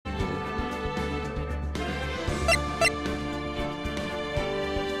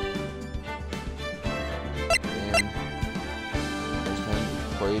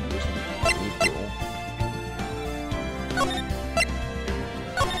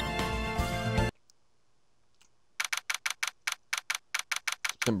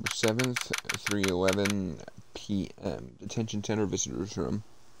September 7th, 3:11 p.m. Detention Center Visitors Room.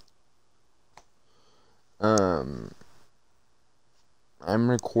 I'm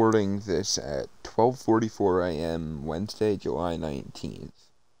recording this at 12:44 a.m. Wednesday, July 19th.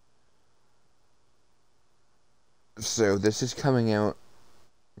 So this is coming out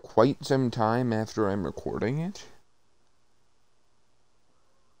quite some time after I'm recording it.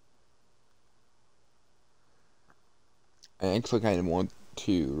 I actually kind of want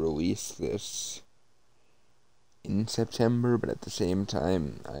to release this in September, but at the same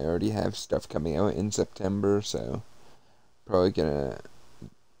time, I already have stuff coming out in September, so probably gonna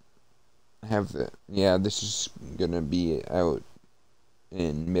have this is gonna be out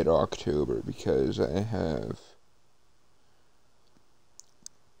in mid-October because I have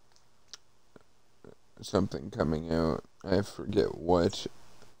something coming out, I forget what,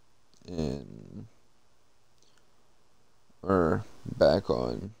 back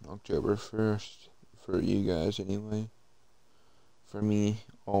on October 1st, for you guys anyway. For me,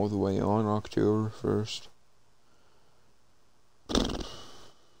 all the way on October 1st.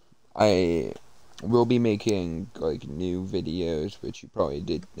 I will be making, like, new videos, which you probably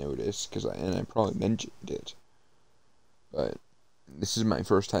did notice, and I probably mentioned it. But this is my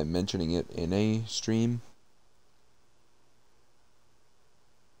first time mentioning it in a stream,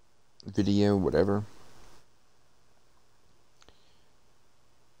 video, whatever.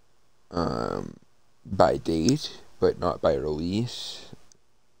 By date, but not by release.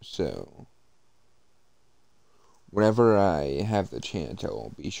 So whenever I have the chance,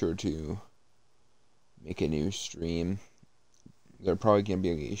 I'll be sure to make a new stream. They're probably going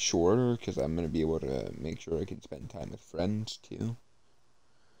to be shorter, because I'm going to be able to make sure I can spend time with friends, too.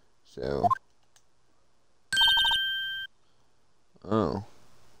 So, oh,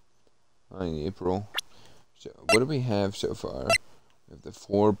 hi, April. So, what do we have so far? We have the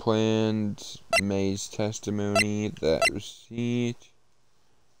floor plans, May's testimony, that receipt,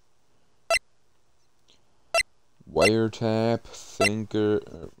 wiretap,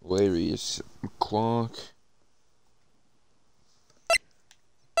 Larry's clock,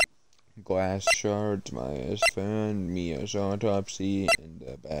 glass shards, Maya's phone, Mia's autopsy, and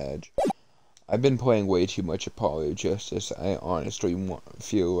a badge. I've been playing way too much Apollo Justice. I honestly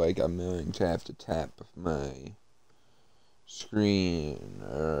feel like I'm going to have to tap my screen,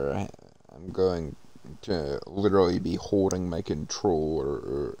 or I'm going to literally be holding my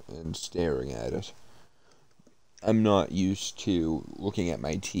controller and staring at it. I'm not used to looking at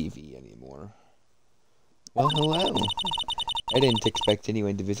my TV anymore. Well, hello. I didn't expect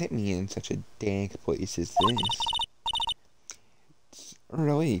anyone to visit me in such a dank place as this. It's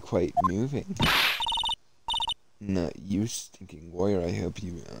really quite moving. Not you, stinking lawyer. I hope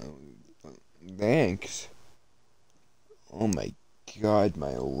you... thanks. Oh my god,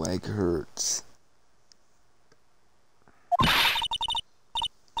 my leg hurts. Come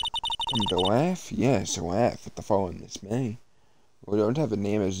to laugh? Yes, laugh at the fallen Miss May. We don't have a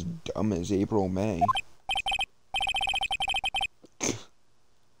name as dumb as April May.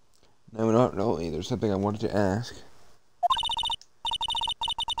 No, not really. There's something I wanted to ask.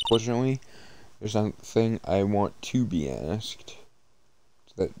 Fortunately, there's something I want to be asked.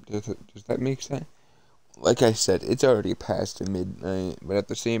 Does that make sense? Like I said, it's already past midnight, but at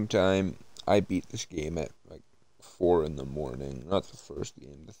the same time, I beat this game at, like, 4 in the morning. Not the first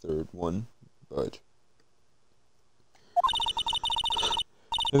game, the third one, but...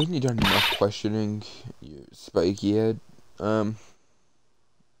 Haven't you done enough questioning, you spiky head?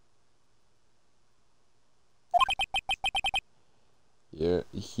 Yeah,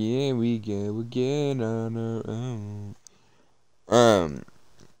 here we go again on our own.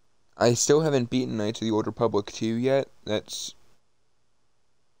 I still haven't beaten Knights of the Old Republic 2 yet. That's...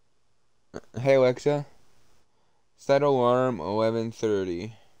 Hey, Alexa. Set alarm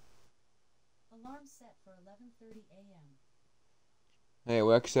 11:30. Alarm set for 11:30 a.m. Hey,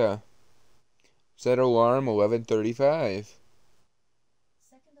 Alexa. Set alarm 11:35.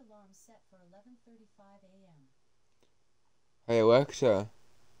 Second alarm set for 11:35 a.m. Hey, Alexa.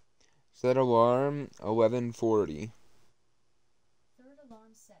 Set alarm 11:40. Third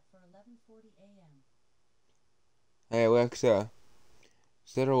alarm set for 11:40 a.m. Hey, Alexa.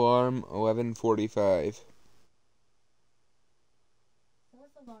 Set alarm 11:45.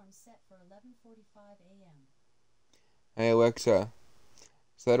 Fourth alarm set for 11:45 a.m. Hey, Alexa.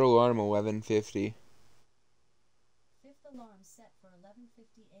 Set alarm 11:50. Fifth alarm set for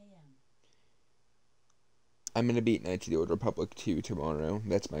 11:50 a.m. I'm gonna beat Knights of the Old Republic 2 tomorrow.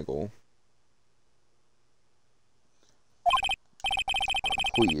 That's my goal.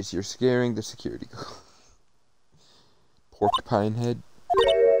 Please, you're scaring the security guard. Porcupine head.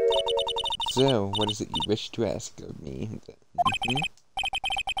 So, what is it you wish to ask of me?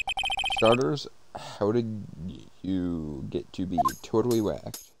 Starters, how did you get to be totally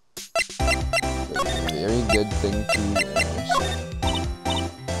whacked? That's a very good thing to ask.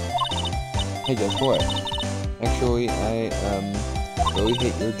 Hey, guess what? Actually, I, really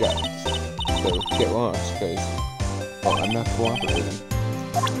hate your guts. So, get lost, cause, well, I'm not cooperating.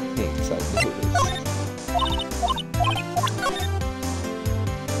 Thanks, I noticed.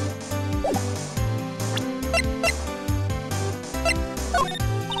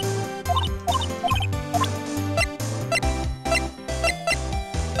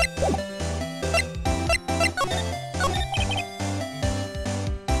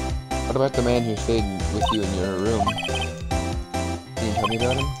 What about the man who stayed with you in your room? Can you tell me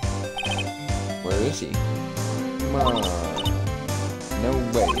about him? Where is he? Come on. No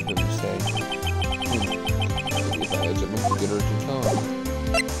way, Jose. Maybe if I had something to get her to talk.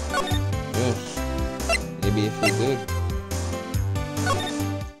 Yes. Maybe if we did.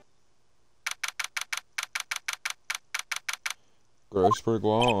 Grossberg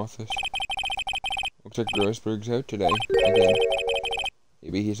Law Office. Looks like Grossberg's out today. Again.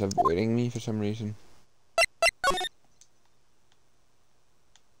 Maybe he's avoiding me for some reason.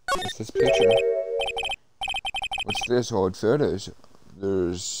 What's this picture? What's this? Old photos.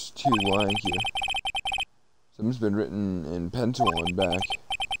 There's two lying here. Something's been written in pencil on back.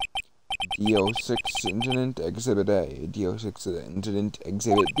 DO6 Incident Exhibit A. DO6 Incident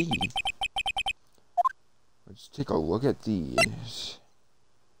Exhibit B. Let's take a look at these.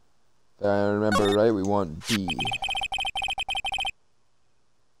 If I remember right, we want B.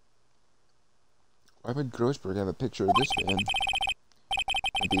 Why would Grossberg have a picture of this man?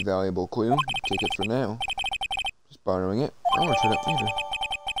 Might be a valuable clue. Take it for now. Just borrowing it. I'll return it later.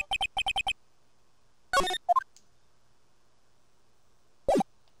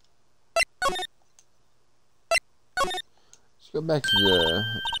 Let's go back to the...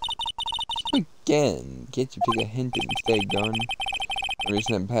 Again. Can't you take a hint and stay gone? The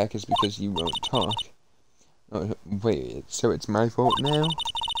reason I'm back is because you won't talk. Oh, wait, so it's my fault now?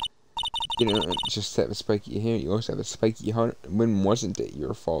 You don't just have a spiky hair, you also have a spiky heart. When wasn't it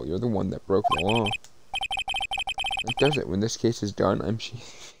your fault? You're the one that broke the law. It does it. When this case is done, I'm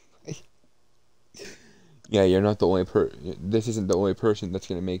yeah, you're not the only this isn't the only person that's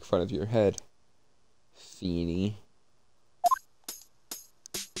gonna make fun of your head. Feeny.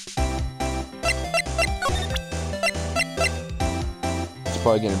 It's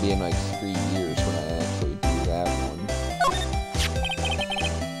probably gonna be in like 3 years when I actually do that one.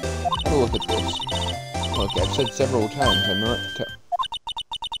 Have a look at this. Look, I've said several times, I'm not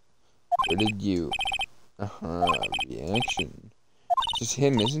Where did you... reaction. It's just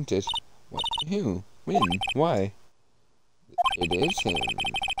him, isn't it? What? Who? When? Why? It is him.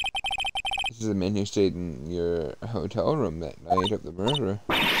 This is the man who stayed in your hotel room that night of the murder.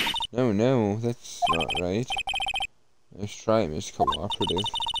 No, that's not right. Nice try, Miss Cooperative.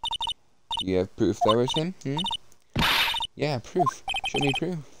 Do you have proof that was him? Yeah, proof. Show me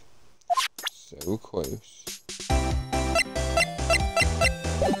proof. So close.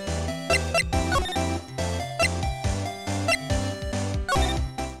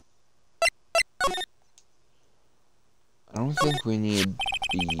 I don't think we need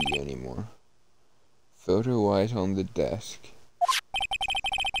B anymore. Photo light on the desk.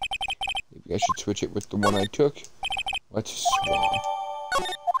 Maybe I should switch it with the one I took. Let's swap.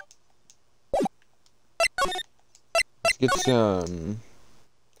 Let's get some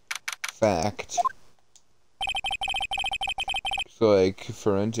fact. So like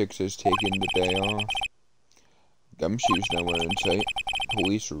forensics has taken the day off. Gumshoe's nowhere in sight.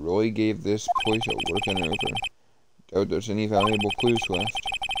 Police really gave this place a working over. Doubt there's any valuable clues left.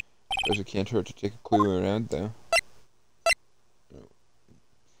 Suppose it can't hurt to take a clue around though.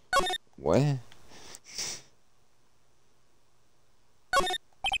 What?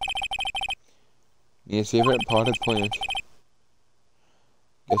 Your favorite potted plant.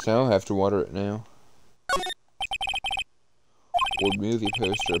 Guess I'll have to water it now. Old movie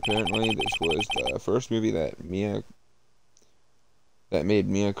poster. Apparently this was the first movie that made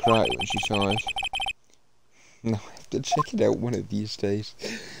Mia cry when she saw it. No, I have to check it out one of these days.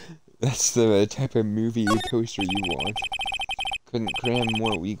 That's the type of movie poster you want. Couldn't cram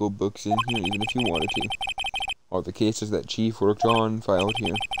more legal books in here even if you wanted to. All the cases that Chief worked on filed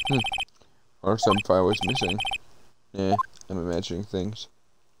here. Or some file was missing. I'm imagining things.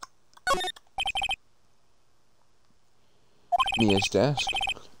 Mia's desk.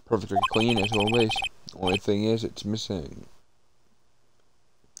 Perfectly clean as always. Only thing is, it's missing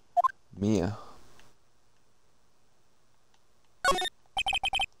Mia.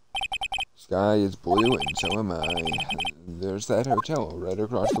 sky is blue and so am I. There's that hotel right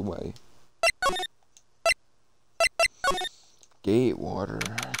across the way. Gatewater,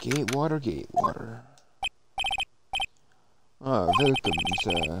 Gatewater, Gatewater. Ah, welcome,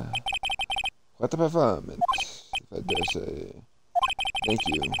 sir. What a performance, if I dare say. Thank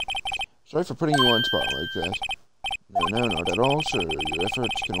you. Sorry for putting you on spot like that. No, not at all, sir. Your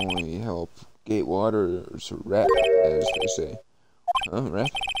efforts can only help Gatewater's rep, as they say. Huh, rep?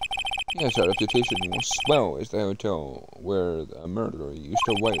 Yes, our reputation will swell as the hotel where a murderer used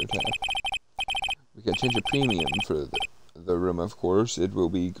to wiretap. We can change a premium for the room, of course. It will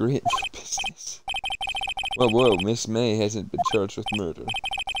be great for business. Whoa, Miss May hasn't been charged with murder.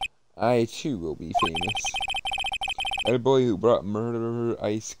 I, too, will be famous. That boy who brought murderer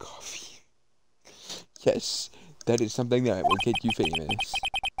iced coffee. Yes, that is something that will get you famous.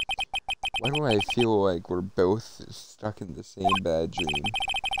 Why do I feel like we're both stuck in the same bad dream?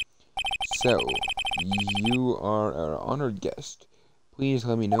 So, you are our honored guest. Please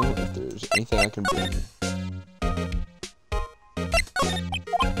let me know if there's anything I can bring.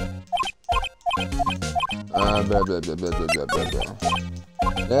 Blah blah blah blah blah blah blah blah.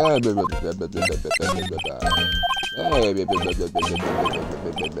 Blah blah blah blah blah blah blah blah blah. Blah blah blah blah blah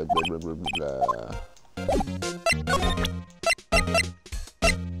blah blah blah blah.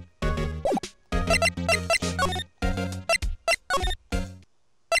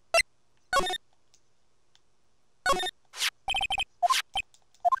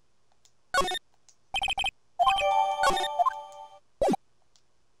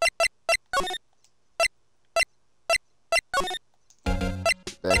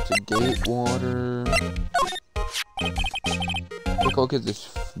 Back to Gatewater. Look at this.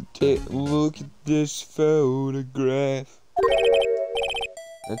 Look at this photograph.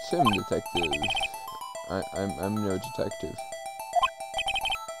 That's him, detective. I'm no detective.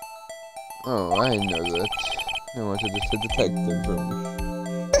 Oh, I know that. I wanted just a detective from.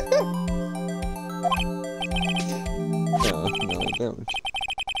 No, I don't.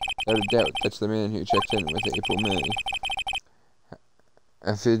 Without a doubt, that's the man who checked in with April May.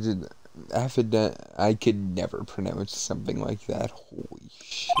 I could never pronounce something like that. Holy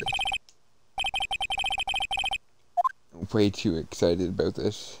shit. I'm way too excited about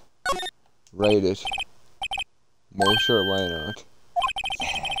this. Write it. Well, sure, why not?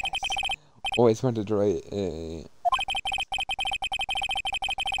 Yes. Always wanted to write a...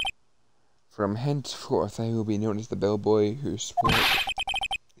 From henceforth, I will be known as the bellboy who swore...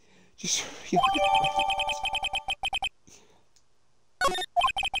 Just really...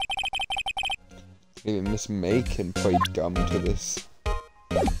 Maybe Miss May can play dumb to this.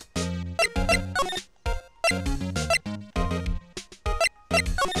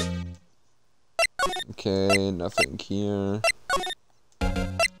 Okay, nothing here.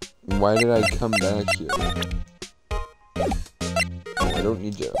 Why did I come back here? Oh, I don't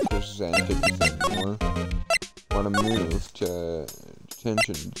need to present anything more. I want to move to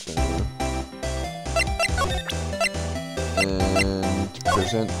detention center. And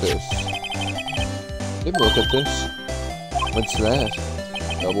present this. Take a look at this. What's that?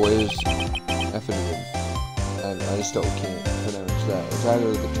 Bellboy's affidavit. I still can't pronounce that. It's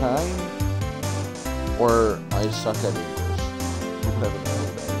either the time, or I suck at English. Whatever that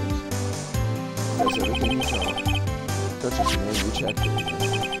is. That's everything you saw. Such as the name we checked it.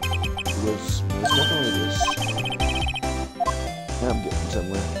 It was definitely this. Now I'm getting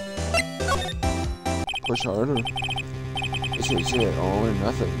somewhere. Push harder. This is it, all or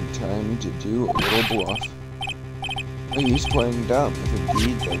nothing. Time to do a little bluff. No use playing dumb if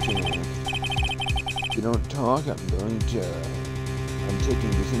indeed that you know. If you don't talk, I'm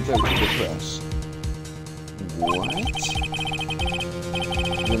taking this info to the press. What?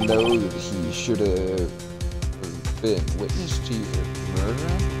 Even though he should have been witness to your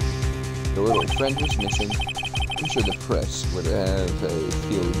murder, the little friend was missing. I'm sure the press would have a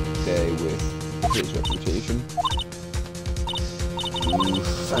field day with his reputation. You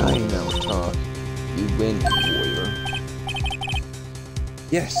fine now, talk. You win, warrior.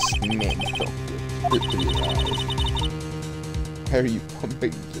 Yes, man, doctor. Good to be alive. Why are you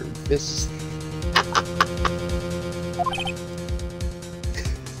pumping your fists?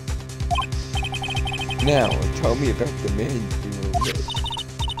 Now, tell me about the man you were with.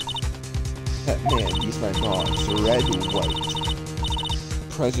 That man, he's my boss, Wright.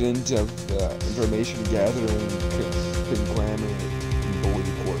 President of the Information Gathering Conglomerate.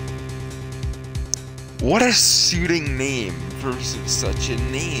 What a suiting name versus such a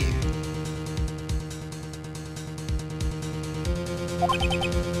name.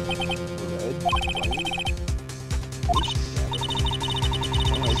 Red, white,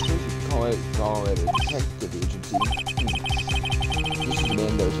 I suppose you'd call might call it a detective agency. This is the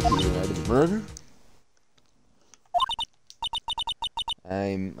man that was accused of the murder?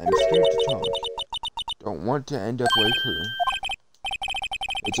 I'm scared to talk. Don't want to end up like her.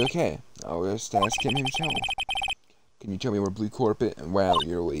 It's okay. I'll just ask him himself. Can you tell me where Blue Corp is? Wow,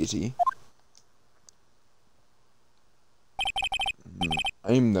 you're lazy.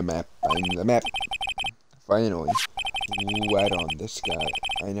 I'm the map. Finally. Wet on this guy.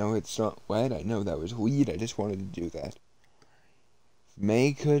 I know it's not wet. I know that was weed. I just wanted to do that.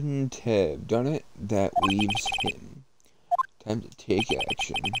 May couldn't have done it. That leaves him. Time to take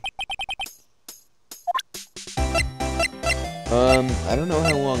action. I don't know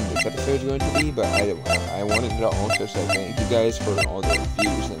how long this episode is going to be, but I wanted to also say thank you guys for all the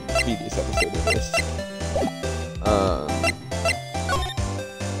views in the previous episode of this.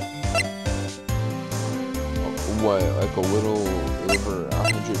 What, like a little over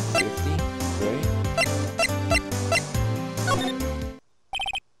 150, right?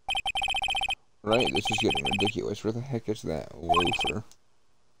 Right, this is getting ridiculous. Where the heck is that loafer?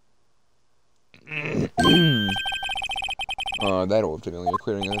 That old familiar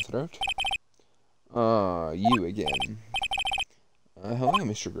clearing of the throat. You again. Hello,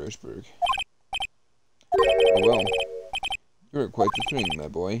 Mr. Grossberg. Well, you're quite the thing, my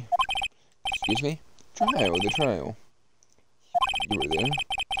boy. Excuse me? The trial. You were there.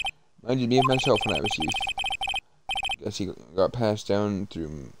 Reminded me of myself when I was youth. Guess he got passed down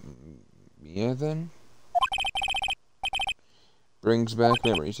through Mia then? Brings back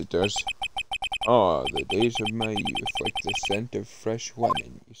memories, it does. Ah, the days of my youth, like the scent of fresh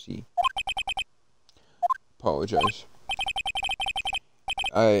lemon, you see. Apologize.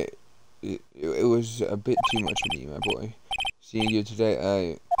 It was a bit too much for me, my boy. Seeing you today,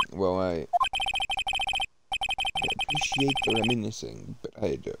 I appreciate the reminiscing, but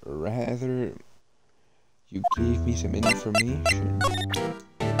I'd rather you gave me some information.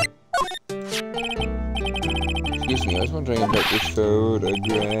 Excuse me, I was wondering about this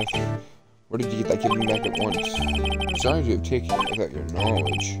photograph. Where did you get that given back at once? Sorry to have taken it without your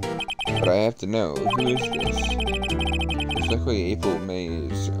knowledge, but I have to know, who is this? It's likely April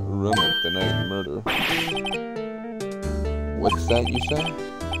May's room at the night of the murder. What's that you say?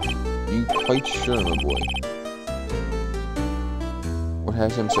 Are you quite sure, my boy? What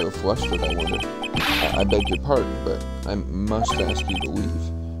has him so flustered, I wonder? I beg your pardon, but I must ask you to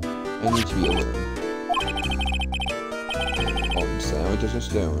leave. I need to be alone. I'm sound as a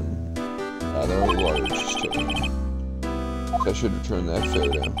stone. Rather a large stone. So I should return that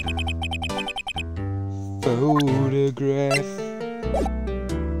photo. Photograph.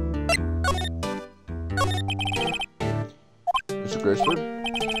 Mr. Grossberg?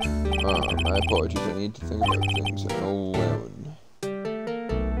 My apologies, I need to think about things alone.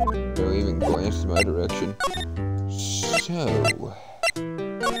 Don't even glance in my direction. So,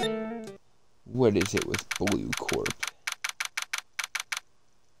 what is it with Blue Corp?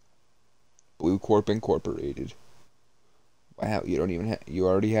 Blue Corp Incorporated. Wow, you don't even you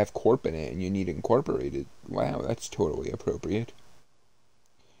already have Corp in it and you need Incorporated. Wow, that's totally appropriate.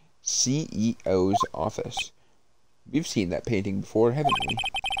 CEO's office. We've seen that painting before, haven't we?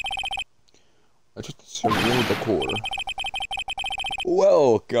 What's with the surreal decor?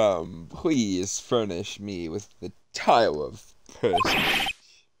 Welcome. Please furnish me with the tile of personage.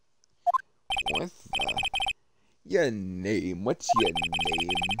 What the? Your name? What's your name?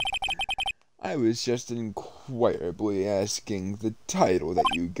 I was just inquirably asking the title that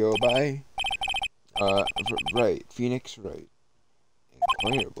you go by. Right, Phoenix Wright.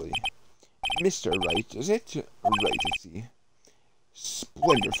 Inquirably. Mr. Wright, is it? Right, is he?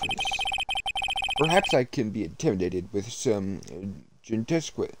 Splendiferous. Perhaps I can be intimidated with some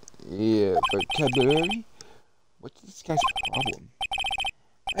gentesque vocabulary? What's this guy's problem?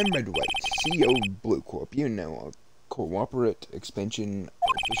 I'm Red White, CEO of Blue Corp. You know, a corporate expansion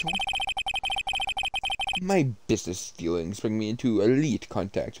official. My business dealings bring me into elite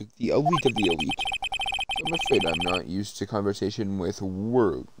contact with the elite of the elite. I'm afraid I'm not used to conversation with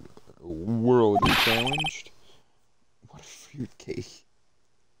worldly challenged. What a fruitcake.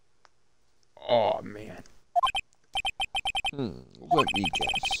 Aw, man. Let me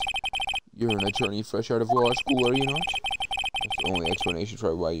guess. You're an attorney fresh out of law school, are you not? That's the only explanation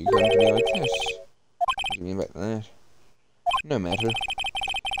for why you come to me like this. What do you mean by that? No matter.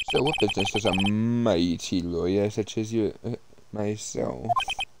 So what business does a mighty lawyer such as you, myself?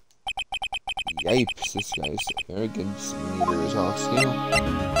 Yipes, this guy's arrogance meter is off scale.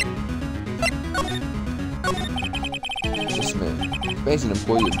 This man, Faye's an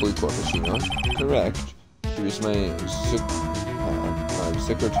employee of Blue Corp, is she not? Correct. She was my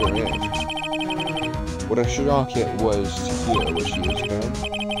secretariat. What a shock it was to hear what she has done.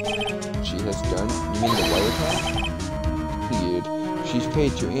 She has done? You mean the wiretap? Weird. She's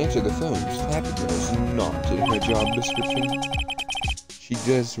paid to answer the phones. Tapping is not in her job description. She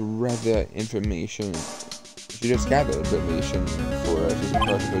does gather information for us as a part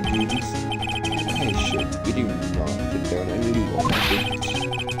of her duties. We do not condone any illegal methods.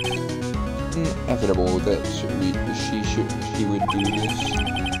 Inevitable that she would do this.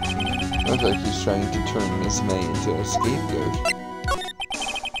 Sounds like he's trying to turn Miss May into a scapegoat.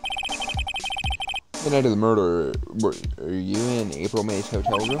 The night of the murder, were you in April May's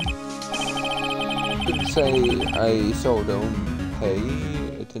hotel room? Didn't say I seldom pay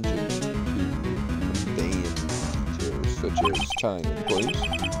attention to mundane details such as time and place.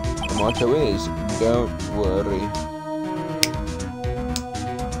 The motto is, don't worry.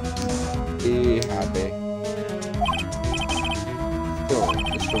 Be happy. Still,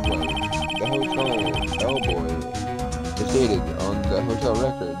 Mr. White, the hotel bellboy stated on the hotel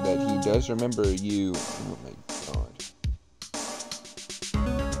record that he does remember you. Oh my god.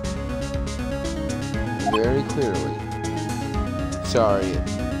 Very clearly. Sorry,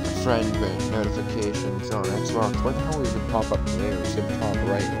 friend notifications on Xbox. What the hell is it pop up there? Is it top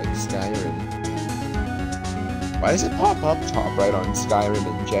right like Skyrim? Why does it pop up top right on Skyrim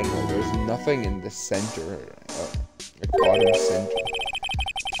in general? There's nothing in the center, like bottom center.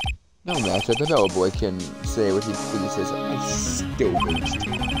 No matter, the bellboy can say what he pleases. I still waste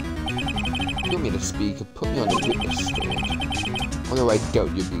time. If you want me to speak, put me on the witness stand. Although I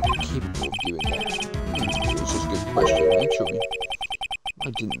doubt you'd be capable of doing that. It's just a good question, actually. Why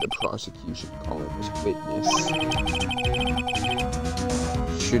didn't the prosecution call him as witness?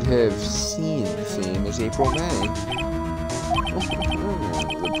 Should have seen the same as April May.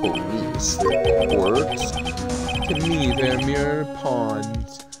 The police, words. To me, they're mere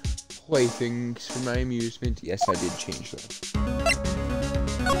pawns. Playthings for my amusement. Yes, I did change that.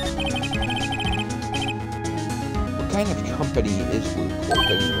 What kind of company is Blue Corp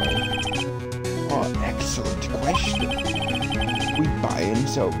anyway? Oh, excellent question. We buy and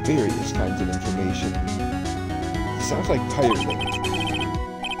sell various kinds of information. Sounds like pirating.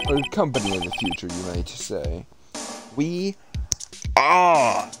 Or company of the future, you might say. We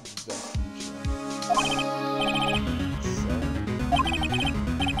are the future.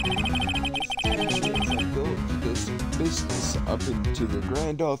 Business up into the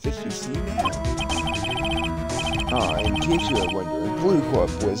grand office you see now. In case you are wondering, Blue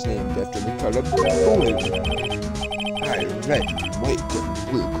Corp was named after the color blue. I read Wright,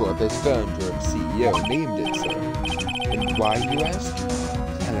 Blue Corp as founder and CEO named it so. And why, you ask?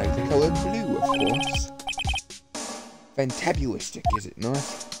 I like the color blue, of course. Fantabulistic, is it not?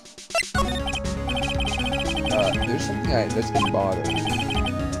 There's something that's been bothering me.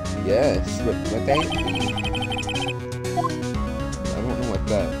 Yes, what that be?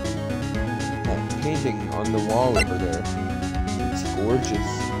 That painting on the wall over there. It's gorgeous.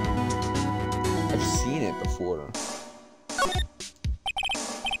 I've seen it before.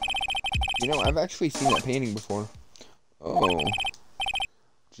 You know, I've actually seen that painting before. Oh.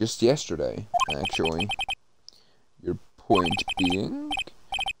 Just yesterday, actually. Your point being?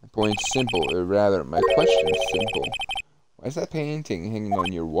 My point's simple, or rather, my question's simple. Why is that painting hanging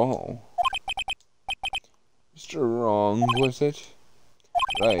on your wall? Mr. Wrong, was it?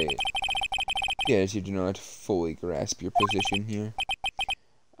 Right. Yes, you do not fully grasp your position here.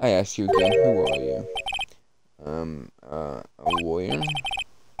 I ask you again, who are you? A lawyer?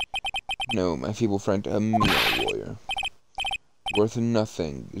 No, my feeble friend, a mere lawyer. Worth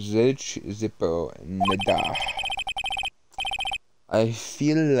nothing. Zilch, zippo, nada. I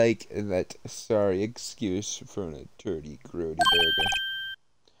feel like that sorry excuse for an dirty, grody burger.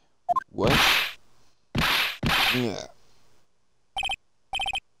 What? Yeah.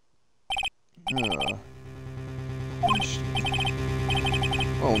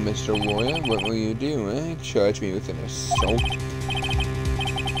 Oh, Mr. Lawyer, what will you do, eh? Charge me with an assault?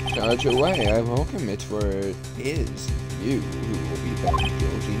 Charge away, I welcome it, for it is you who will be found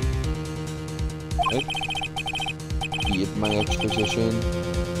guilty. Be it my exposition,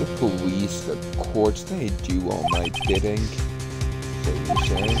 the police, the courts, they do all my bidding, so you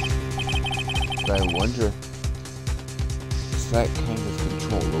say. But I wonder, is that kind of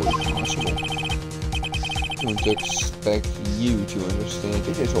control really possible? I don't expect you to understand.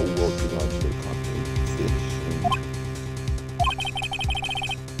 It is a world beyond your comprehension.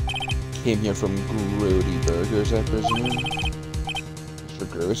 Came here from Grody Burgers, I presume? Mr.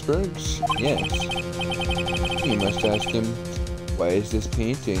 Grossberg's? Yes. You must ask him, why is this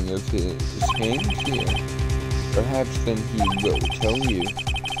painting of his hanged here? Perhaps then he will tell you.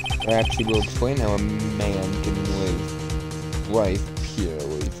 Perhaps he will explain how a man can live life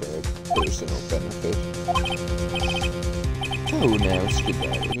purely for personal benefit. So now,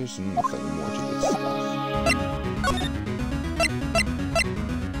 skedaddle, there's nothing more to discuss.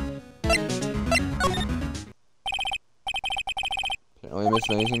 Apparently Miss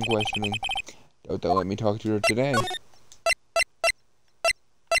Mason questioning. Doubt they'll let me talk to her today.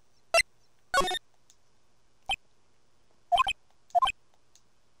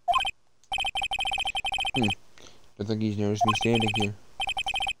 Don't think he's noticed me standing here.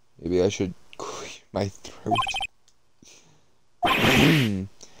 Maybe I should clear my throat.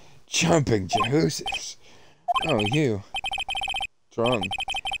 Jumping Josephs. Oh, you. What's wrong?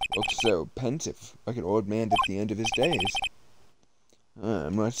 Looks so pensive, like an old man at the end of his days.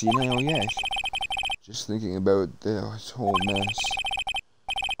 I'm not senile yet. Just thinking about this whole mess.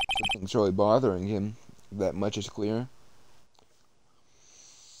 Something's really bothering him. That much is clear.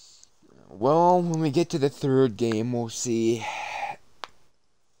 Well, when we get to the third game, we'll see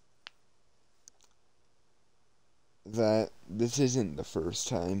that this isn't the first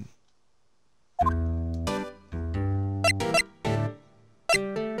time. At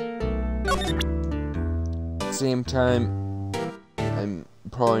the same time, I'm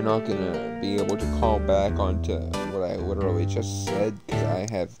probably not gonna be able to call back onto what I literally just said because I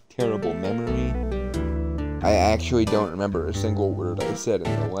have terrible memory. I actually don't remember a single word I said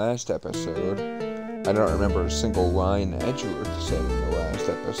in the last episode. I don't remember a single line Edgeworth said in the last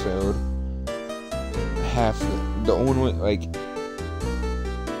episode. Half the only,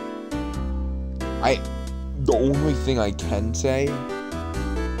 the only thing I can say,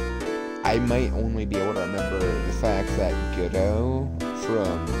 I might only be able to remember the fact that Godot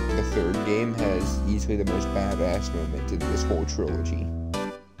from the third game has easily the most badass moment in this whole trilogy.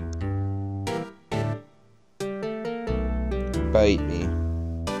 Bite me.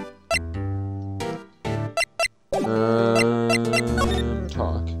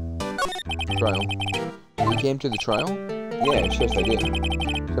 Talk. Trial. You came to the trial? Yes, I did.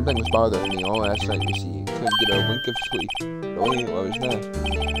 Something was bothering me all last night, you see. Couldn't get a wink of sleep. Really? What was that?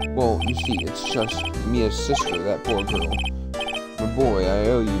 Well, you see, it's just Mia's sister, that poor girl. My boy, I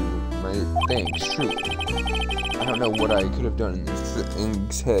owe you my thanks, truly. I don't know what I could have done if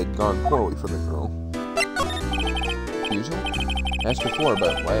things had gone poorly for the girl. Refusal? As before,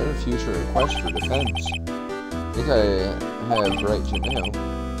 but why a future request for defense? I think I have right to know.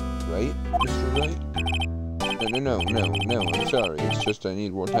 Right, Mr. Wright? No, I'm sorry. It's just I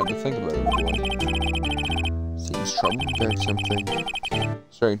need more time to think about it, boy. Seems troubled about something.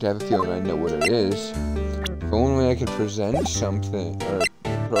 Starting to have a feeling I know what it is. If only I could present something, or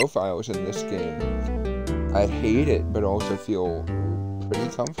profiles in this game. I'd hate it, but also feel pretty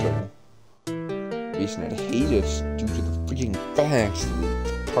comfortable. The reason I'd hate it is due to the freaking facts that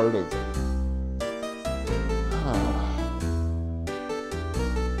it's part of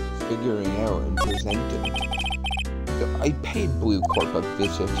figuring out and presenting. So I paid Blue Corp a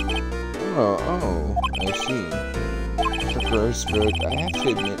visit. Oh, I see. Mr. Grossberg, I have to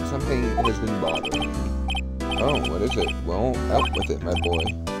admit, something has been bothering me. Oh, what is it? Well, out with it, my boy.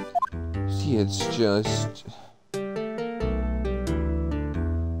 See, it's just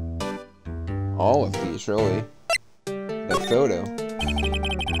all of these, really. That photo.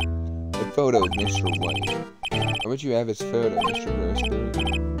 The photo of Mr. White. How would you have his photo, Mr. Grossberg?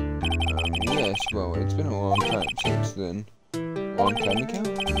 Yes, well, it's been a long time since then. Long time ago?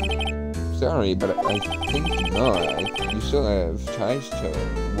 Sorry, but I think not. You still have ties to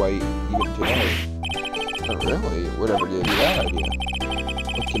White even today. Oh, really? Whatever gave you that idea?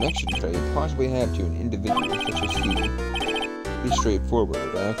 What connection could I possibly have to an individual such as he? Pretty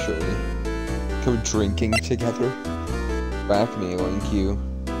straightforward, actually. Go drinking together? Blackmailing you.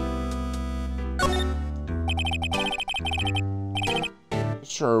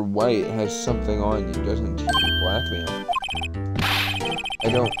 Sure, White has something on you, doesn't he? Blackmail.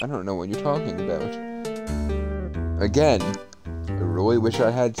 I don't know what you're talking about. Again, I really wish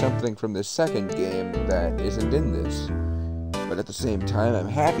I had something from the second game that isn't in this. But at the same time, I'm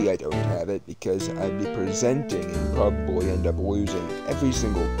happy I don't have it because I'd be presenting and probably end up losing every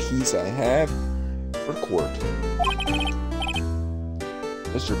single piece I have for court.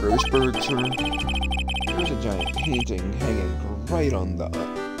 Mr. Grossberg, sir, there's a giant painting hanging right on the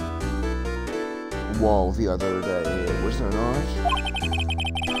wall the other day, was there not?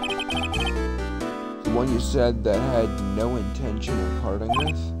 The one you said that had no intention of parting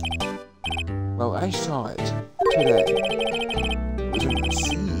with? Well, I saw it today. It was in the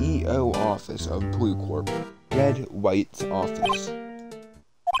CEO office of Blue Corp, Red White's office.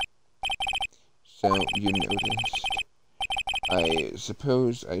 So, you noticed. I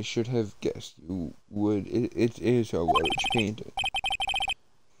suppose I should have guessed you would. It is a large painting.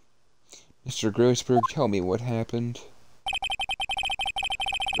 Mr. Grossberg, tell me what happened.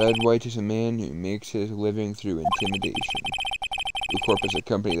 Wright is a man who makes his living through intimidation. Corp is a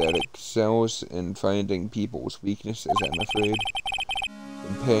company that excels in finding people's weaknesses, I'm afraid.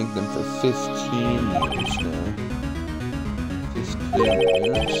 Been paying them for 15 years now. 15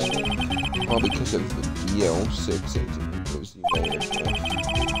 years? All because of the DL6 incident, as you may have guessed.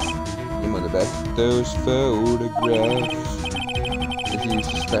 Name on the back of those photographs. As you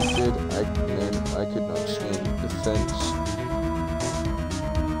suspected, I could not stand the defense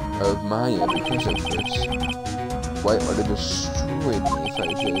of Maya because of this. Wright would have destroyed me if I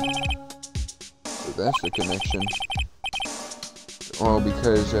did. So that's the connection. All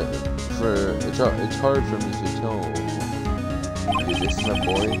because it's hard for me to tell you this, my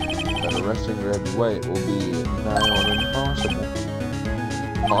boy, that arresting Red Wright will be nigh on impossible.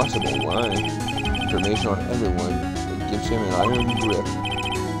 Impossible? Why? Information on everyone. It gives him an iron grip.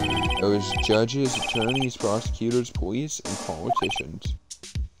 Those judges, attorneys, prosecutors, police, and politicians.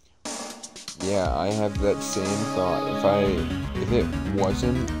 Yeah, I have that same thought. If it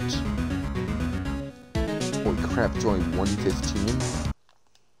wasn't... Holy crap, it's only 1:15?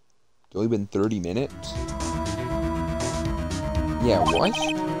 It's only been 30 minutes? Yeah, what?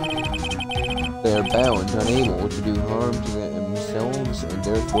 They're bound, unable to do harm to themselves and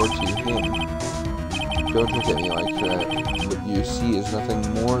therefore to him. Don't look at me like that. What you see is nothing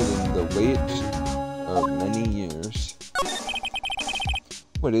more than the weight of many years.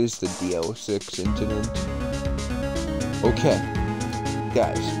 What is the DL6 incident? Okay.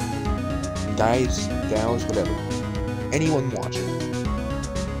 Guys, gals, whatever. Anyone watching.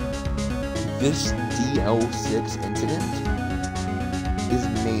 This DL6 incident is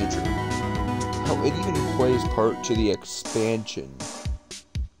major. How it even plays part to the expansion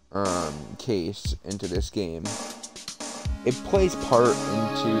case into this game. It plays part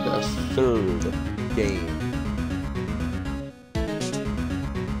into the third game.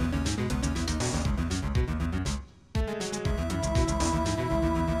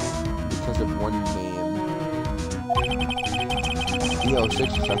 Of one name. DL6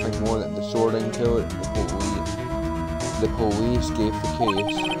 is nothing more than the sorting code the police gave the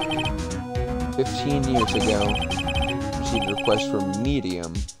case. 15 years ago, received a request from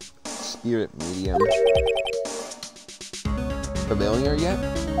Medium, Spirit Medium. Familiar yet?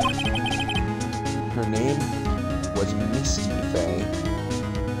 Her name was Misty Faye.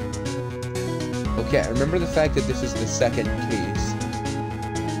 Okay, remember the fact that this is the second case.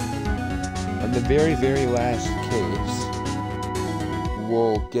 In the very, very last case,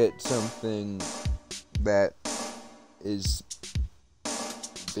 we'll get something that is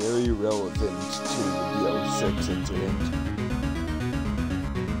very relevant to the DL6 incident.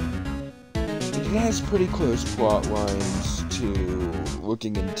 It has pretty close plot lines to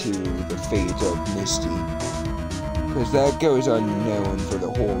looking into the fate of Misty. Because that goes unknown for the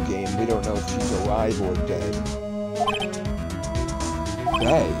whole game. We don't know if she's alive or dead.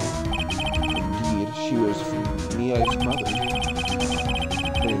 Faye. She was Mia's mother.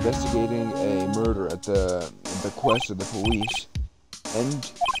 They're investigating a murder at the bequest of the police,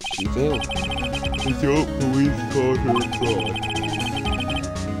 and she failed. Without police caught her fraud.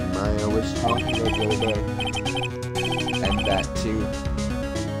 Maya was talking about the other day, and that too.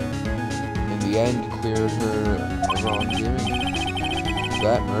 In the end, cleared her wrongdoing.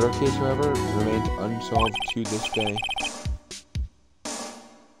 That murder case, however, remains unsolved to this day.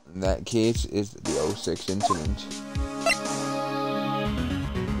 That case is the 06 incident.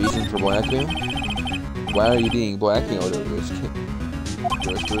 Reason for blackmail? Why are you being blackmailed over this case?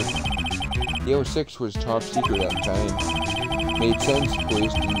 The 06 was top secret at the time. Made sense,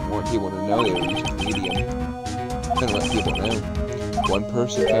 police didn't want people to know they were using Medium. Couldn't let people know. One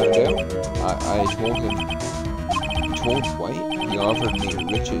person found out. I told him. You told White? He offered me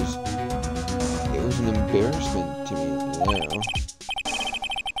riches. It was an embarrassment to me,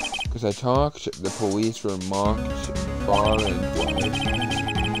 Because I talked, the police were mocked far and wide.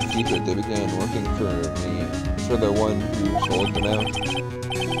 In secret, they began looking for me, for the one who sold them out.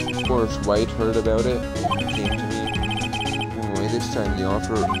 Of course, Wright heard about it and came to me. Anyway, this time the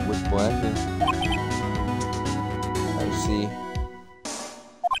offer was blackmail. I see.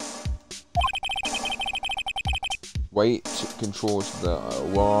 Wright controls the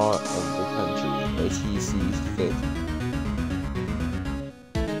law of the country as he sees fit.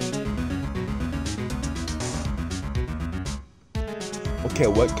 Okay,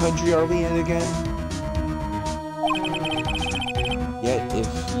 what country are we in again? Yet, if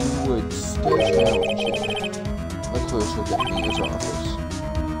you would still challenge him, a close look at Mia's office.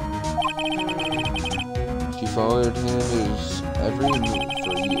 She followed his every move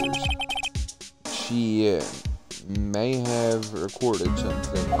for years. She may have recorded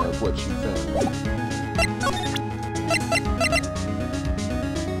something of what she found.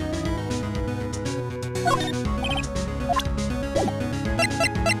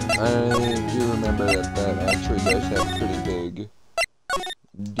 I do remember that actually does have pretty big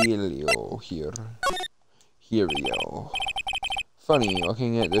dealio here. Here-io. Funny,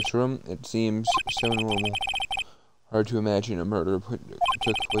 looking at this room, it seems so normal. Hard to imagine a murder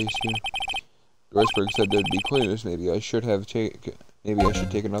took place here. Grossberg said there'd be clues. Maybe I should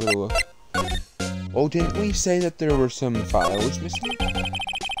take another look. Oh, didn't we say that there were some files missing?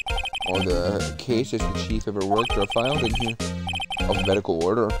 All the cases the chief ever worked are filed in here. Alphabetical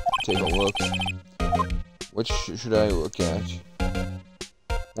order. Take a look. Which should I look at?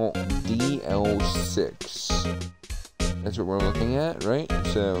 Well, DL6. That's what we're looking at, right?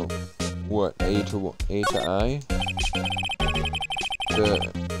 So, what? A to I?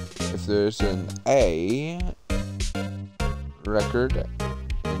 If there's an A record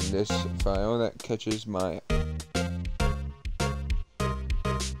in this file that catches my...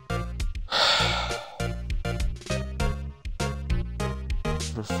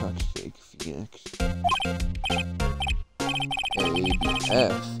 For fuck's sake, Phoenix.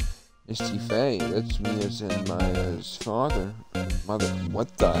 ABF. Misty Faye, that's Mia's and Maya's mother.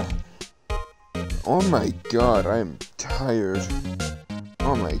 What the? Oh my god, I am tired.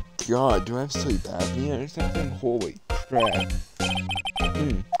 Oh my god, do I have sleep apnea or something? Holy crap.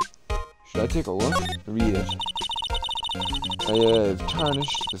 Should I take a look? Read it. I have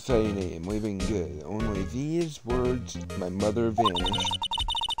tarnished the Faye name, leaving good. Only these words, my mother vanished.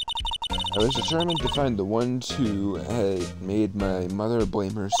 I was determined to find the ones who had made my mother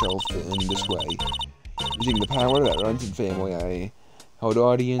blame herself in this way. Using the power that runs in family, I held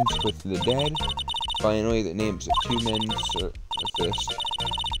audience with the dead. Finally, the names of two men surfaced.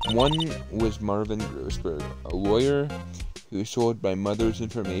 One was Marvin Grossberg, a lawyer who sold my mother's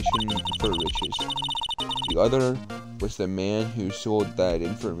information for riches. The other was the man who sold that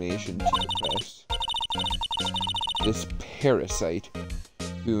information to the press. This parasite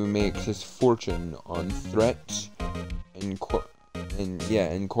who makes his fortune on threats and coercion,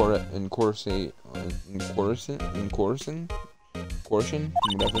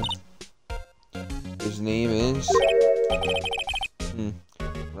 whatever. His name is...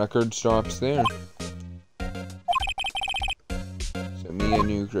 Record stops there. So Mia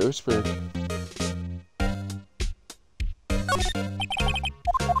knew Grossberg.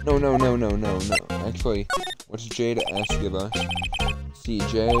 No. Actually, what's Jada S give us?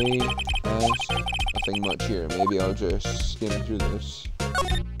 CJ S. Nothing much here. Maybe I'll just skim through this.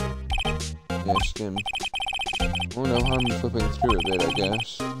 Yeah, skim. Oh, no harm in flipping through a bit, I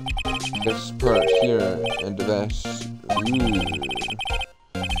guess. This part here, and of S.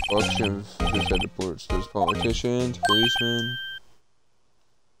 Auction of reports. There's politicians, policemen.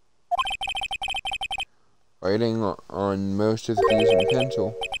 Writing on most of these in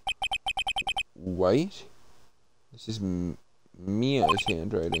pencil. White? This is Mia's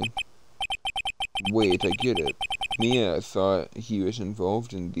handwriting. Wait, I get it. Mia thought he was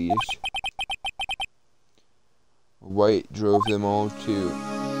involved in these. White drove them all to...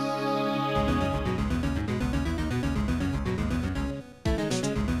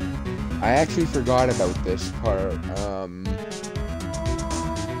 I actually forgot about this part. I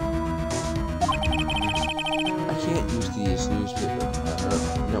can't use these newspapers.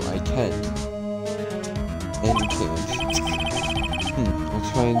 No, I can't. And you can't. Let's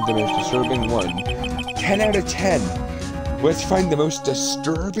find the most disturbing one. 10 out of 10! Let's find the most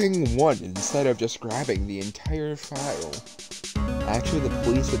disturbing one instead of just grabbing the entire file. Actually, the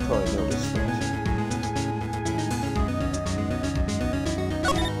police would probably notice that.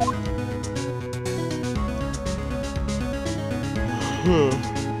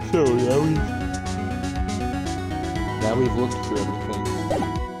 So now we've looked through everything.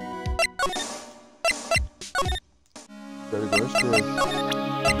 Gotta go Grossberg.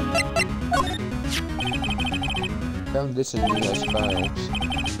 Found this in Mia's files.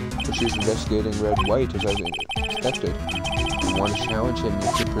 But she's investigating Red White as I expected. If you want to challenge him,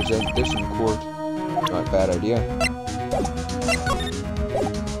 you should present this in court. Not a bad idea.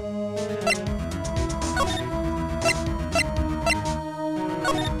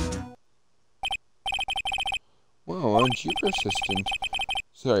 Well, aren't you persistent?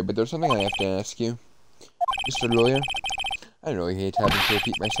 Sorry, but there's something I have to ask you. Mr. Lawyer, I really hate having to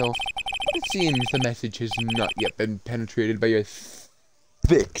repeat myself. It seems the message has not yet been penetrated by your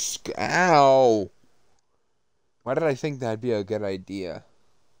Ow! Why did I think that'd be a good idea?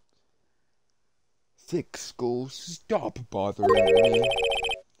 Thick skull, stop bothering me.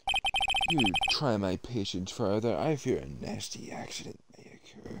 You try my patience further, I fear a nasty accident may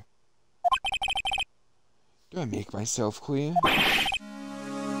occur. Do I make myself clear?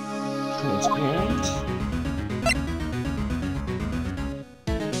 Transparent?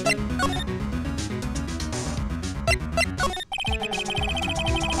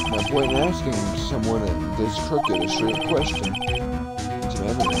 No point in asking someone this crooked a straight question. Some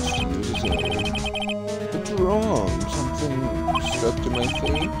evidence to use as evidence. But you're wrong. Something stuck to my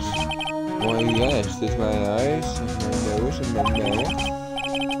face? Why, yes, there's my eyes, and my nose, and my mouth.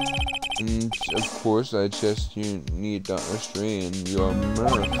 And, of course, you need not restrain your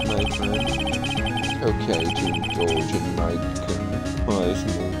mirth, my friend. Okay to indulge in my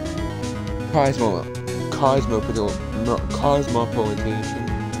cosmopolitan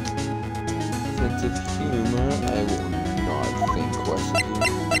sense of humor. I will not think less of you.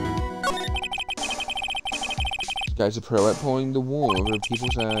 This guy's a pro at pulling the wool over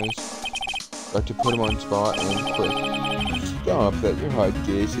people's eyes. Got to put him on spot and quick. Stop, that your hot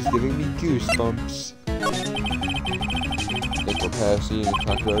gaze is giving me goosebumps. Think we're past the to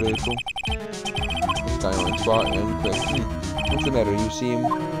talk about April? This guy on spot and quick. What's the matter? You seem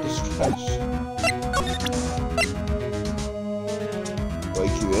distressed.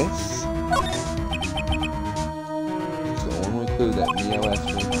 Like this? It's the only clue that Mia left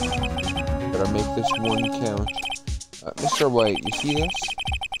me. Better make this one count. Mr. White, you see this?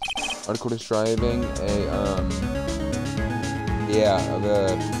 Article describing a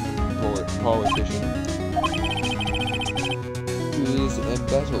politician who's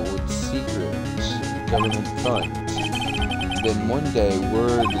embezzled secret government funds. Then one day,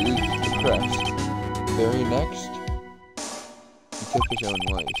 word leaked to the press. Very next, he took his own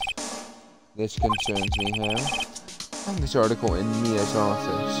life. This concerns me, huh? Find this article in Mia's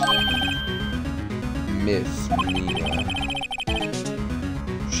office. Miss Mia.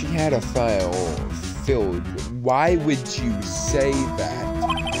 She had a file filled. Why would you say that?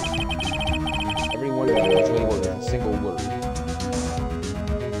 Every one of them was labeled with a single word.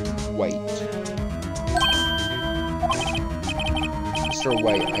 White. Mr.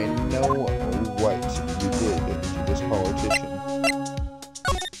 White, I know what you did to this politician.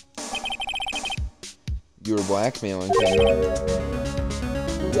 You were blackmailing him.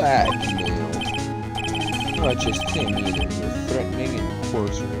 Blackmail. Not just him either. You're threatening and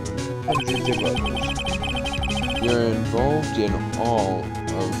coercing hundreds of others. You're involved in all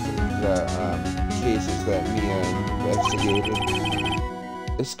of the cases that Mia investigated.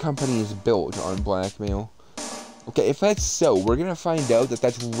 This company is built on blackmail. Okay, if that's so, we're gonna find out that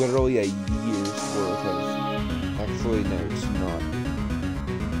that's literally a year's worth of... Actually, no, it's not.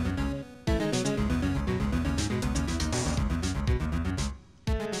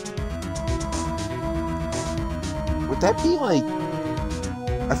 Would that be like...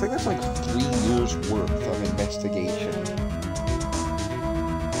 I think that's like 3 years worth of investigation.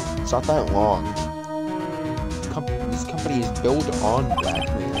 It's not that long. This company is built on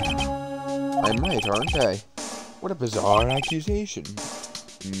blackmail. I'm right, aren't I? What a bizarre accusation,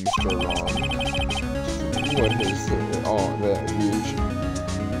 Mr. Wrong. What is all that you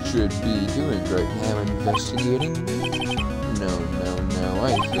should be doing right now? Investigating me? No, I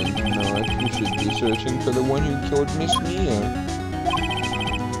think not. You should be searching for the one who killed Miss Mia.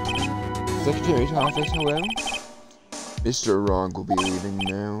 Secretary's office, hello? Mr. Wrong will be leaving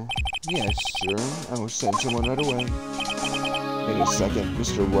now. Yes, sir. I will send someone right away. Wait a second,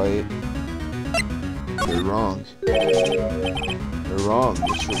 Mr. White. You're wrong. You're wrong,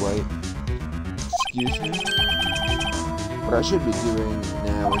 Mr. White. Excuse me? What I should be doing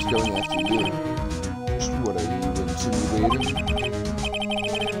now is going after you. What are you insinuating?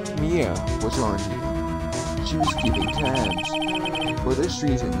 Mia was on you. She was keeping tabs. For this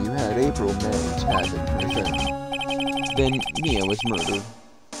reason, you had April May tapping her phone. Then Mia was murdered.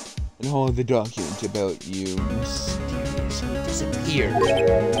 And all of the documents about you mysteriously disappeared.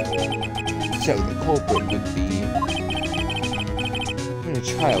 So the culprit would be... When a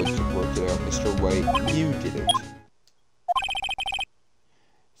child could work it out, Mr. White, you did it.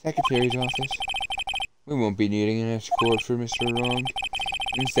 Secretary's office. We won't be needing an escort for Mr. Wrong.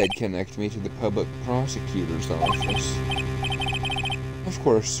 Instead, connect me to the public prosecutor's office. Of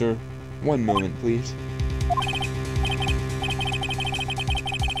course, sir. One moment, please.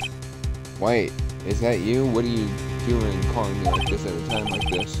 Wait, is that you? What are you doing calling me like this at a time like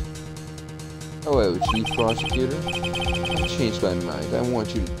this? Hello, Chief Prosecutor. I changed my mind. I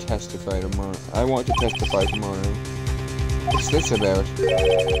want you to testify tomorrow. What's this about?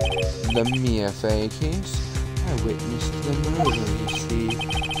 The Mia Fey case? I witnessed the murder, you see.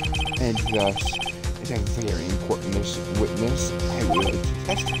 And thus, as a very important witness, I would like to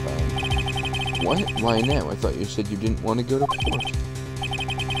testify. What? Why now? I thought you said you didn't want to go to court.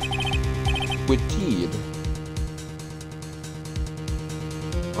 Indeed.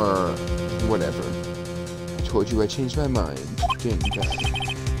 Or whatever. I told you I changed my mind, didn't I?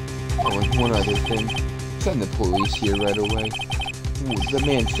 Oh, and one other thing. Send the police here right away. Ooh, the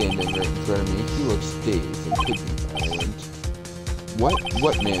man standing right in front of me, he looks dazed and could be violent.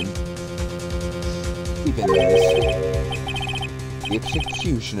 What man? Even this. The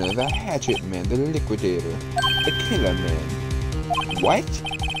executioner, the hatchet man, the liquidator, the killer man. What?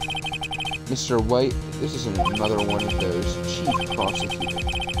 Mr. White, this is another one of those chief prosecutors.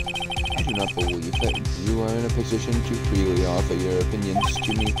 I do not believe that you are in a position to freely offer your opinions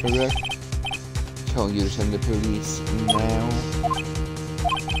to me, correct? Telling you to send the police now.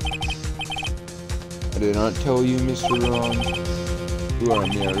 I did not tell you, Mr. Wrong. You are a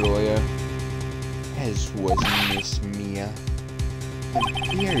mere lawyer, as was Miss Mia. How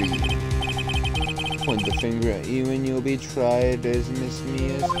dare you? Point the finger at you and you'll be tried as Miss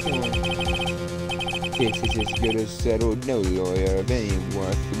Mia's killer. Case is as good as settled. No lawyer of any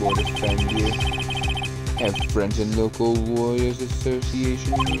worth will defend you. Have friends in local lawyers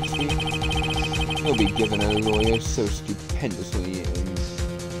association, you see? You'll be given a lawyer so stupendously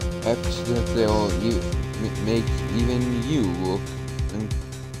inept that they'll make even you look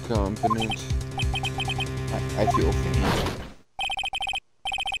incompetent. I feel faint.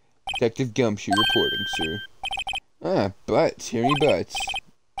 Detective Gumshoe reporting, sir. Ah, butts. Hear me, butts.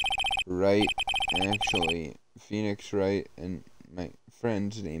 Wright. Actually, Phoenix Wright, and my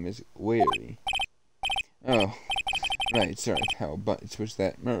friend's name is Larry. Oh, right, sorry, pal. Butts was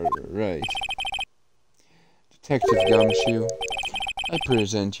that murder, right? Detective Gumshoe, I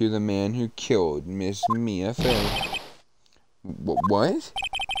present you the man who killed Miss Mia Fey. What?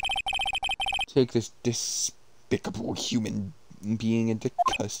 Take this despicable human being into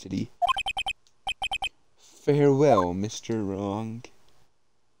custody. Farewell, Mr. Wrong.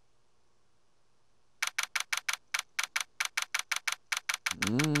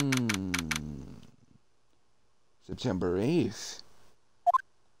 September 8th.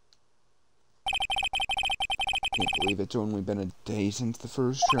 Can't believe it's only been a day since the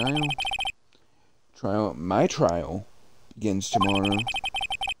first trial. My trial begins tomorrow.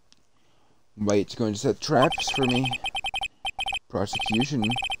 Wright's going to set traps for me. Prosecution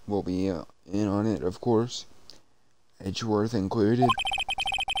will be in on it, of course. Edgeworth included.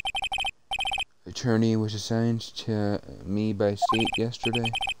 Attorney was assigned to me by state yesterday.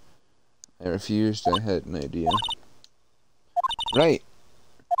 I refused. I had an idea. Right.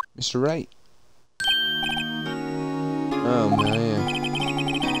 Mr. Wright. Oh, my.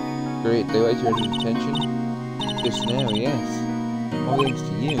 Great. They let you into detention? Just now, yes. All thanks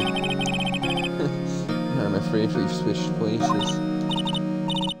to you. I'm afraid we've switched places.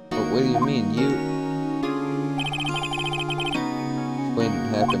 But what do you mean? You... Explain what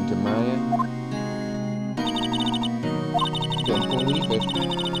happened to Maya? Don't believe it.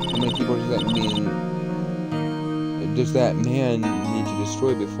 How many people does that mean? Does that man need to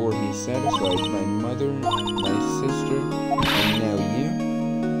destroy before he's satisfied? My mother, my sister, and now you?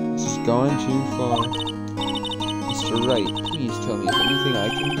 This has gone too far. Mr. Wright, please tell me, is there anything I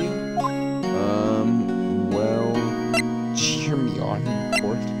can do? Well, cheer me on in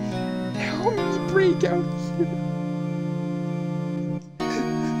court. Help me break out of here.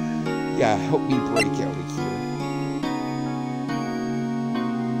 Yeah, help me break out of here.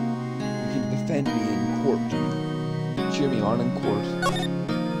 You can defend me in court. Cheer me on in court.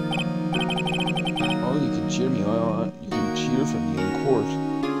 Oh, you can cheer me on. You can cheer for me in court.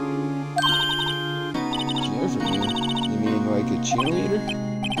 Cheer for me? You mean like a cheerleader?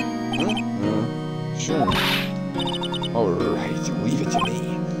 Huh? Sure. Alright, leave it to me.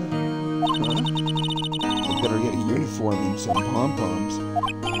 Huh? I better get a uniform and some pom-poms.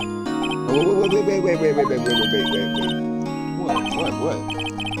 Oh, wait. What?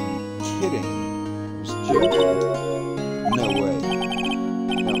 Kidding. I was joking. No way.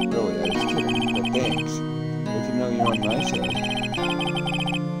 No, really, I was kidding, but thanks. Good to know you're on my side.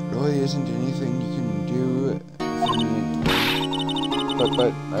 Really isn't anything you can do for me anymore.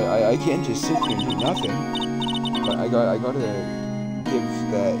 But I can't just sit here and do nothing. But I gotta give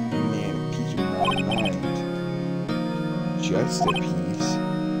that man a piece of my mind. Just a piece.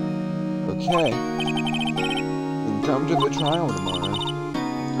 Okay. Then come to the trial tomorrow.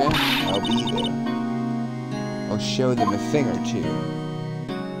 Okay? I'll be there. I'll show them a thing or two.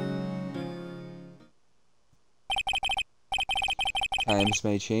 Times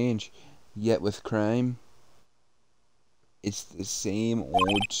may change, yet with crime, it's the same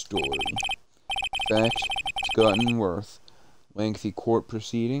old story. In fact, it's gotten worse. Lengthy court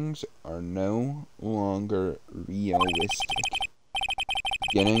proceedings are no longer realistic.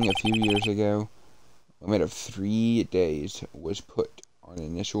 Beginning a few years ago, a limit of 3 days was put on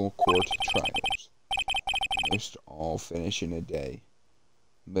initial court trials. Most all finish in a day.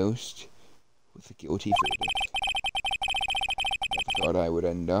 Most with a guilty verdict. Never thought I would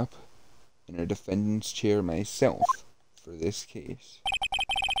end up in a defendant's chair myself for this case.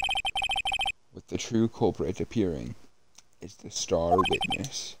 With the true culprit appearing as the star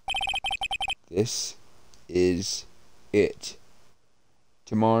witness. This is it.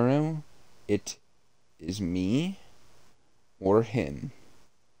 Tomorrow, it is me or him.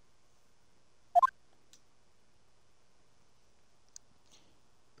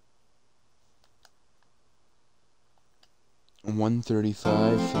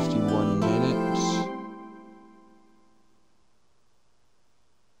 (1:35, 51 minutes).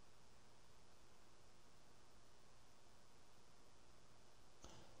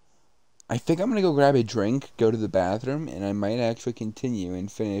 I think I'm gonna go grab a drink, go to the bathroom, and I might actually continue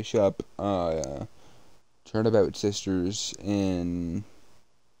and finish up Turnabout Sisters in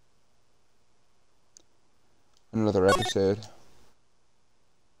another episode.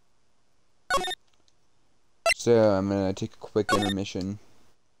 So I'm gonna take a quick intermission.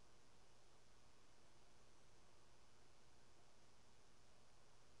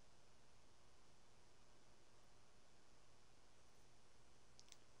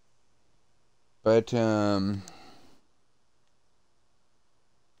 But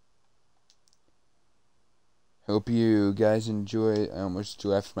hope you guys enjoy. I almost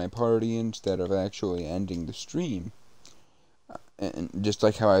left my party instead of actually ending the stream. And just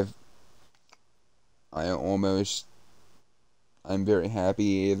like how I'm very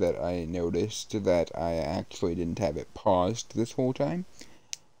happy that I noticed that I actually didn't have it paused this whole time.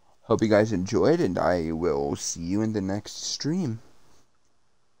 Hope you guys enjoyed, and I will see you in the next stream.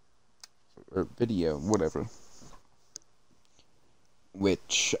 Or video, whatever.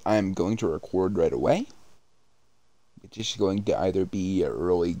 Which I'm going to record right away. Which is going to either be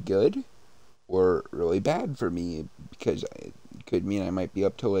really good or really bad for me, because it could mean I might be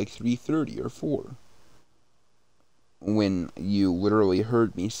up till like 3:30 or 4. When you literally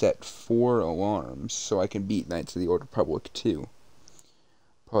heard me set 4 alarms so I can beat Knights of the Old Republic 2.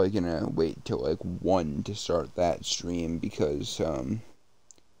 Probably gonna wait till like 1 to start that stream, because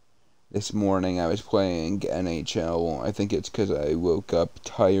this morning I was playing NHL. I think it's because I woke up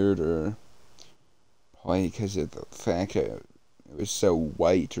tired, or probably because of the fact that it was so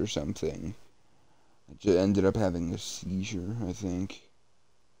white or something. I just ended up having a seizure, I think.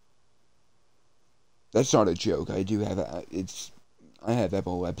 That's not a joke. I do have I have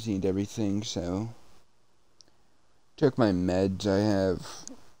epilepsy and everything, so took my meds.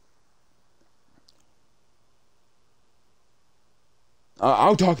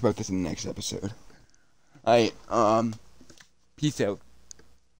 I'll talk about this in the next episode. Peace out.